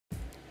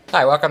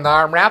Hi, welcome to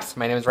Arm Wraps.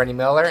 My name is Randy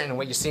Miller, and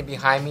what you see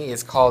behind me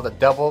is called a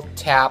double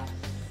tap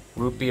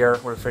root beer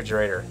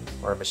refrigerator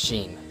or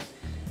machine.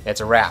 It's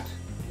a wrap,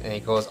 and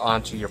it goes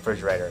onto your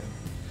refrigerator.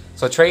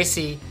 So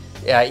Tracy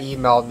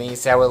emailed me and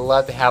said, I would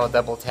love to have a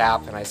double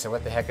tap, and I said,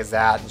 what the heck is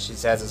that? And she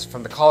says, it's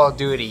from the Call of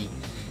Duty.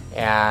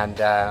 And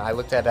I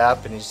looked that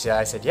up, and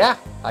I said, yeah,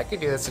 I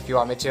could do this if you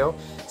want me to.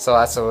 So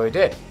that's what we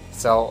did.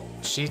 So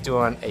she's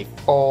doing a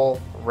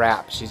full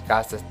wrap. She's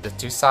got the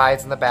two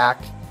sides and the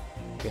back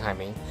behind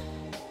me,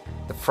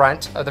 the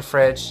front of the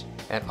fridge,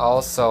 and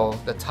also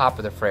the top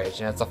of the fridge,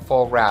 and it's a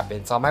full wrap.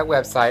 It's on my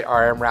website,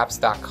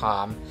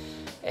 rmwraps.com,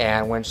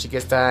 and when she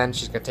gets done,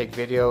 she's going to take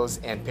videos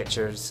and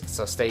pictures,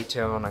 so stay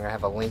tuned. I'm going to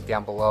have a link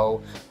down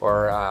below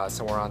or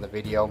somewhere on the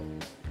video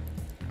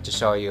to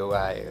show you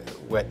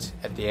what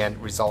at the end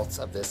results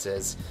of this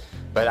is.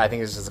 But I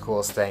think this is the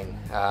coolest thing.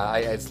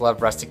 I just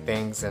love rustic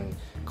things and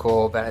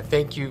cool, but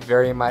thank you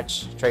very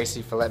much,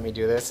 Tracy, for letting me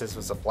do this. This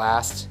was a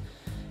blast.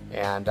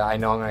 And I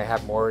know I'm going to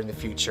have more in the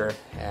future.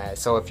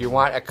 So if you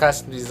want a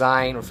custom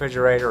design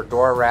refrigerator or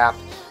door wrap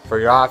for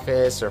your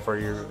office or for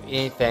your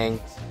anything,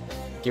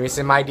 give me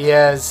some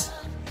ideas.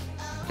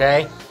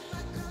 Okay?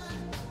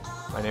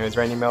 My name is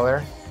Randy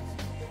Miller.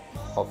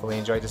 Hopefully you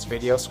enjoyed this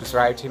video.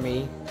 Subscribe to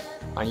me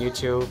on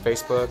YouTube,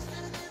 Facebook,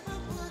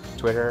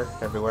 Twitter,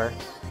 everywhere.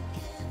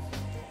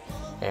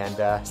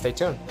 And stay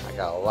tuned. I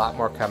got a lot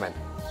more coming.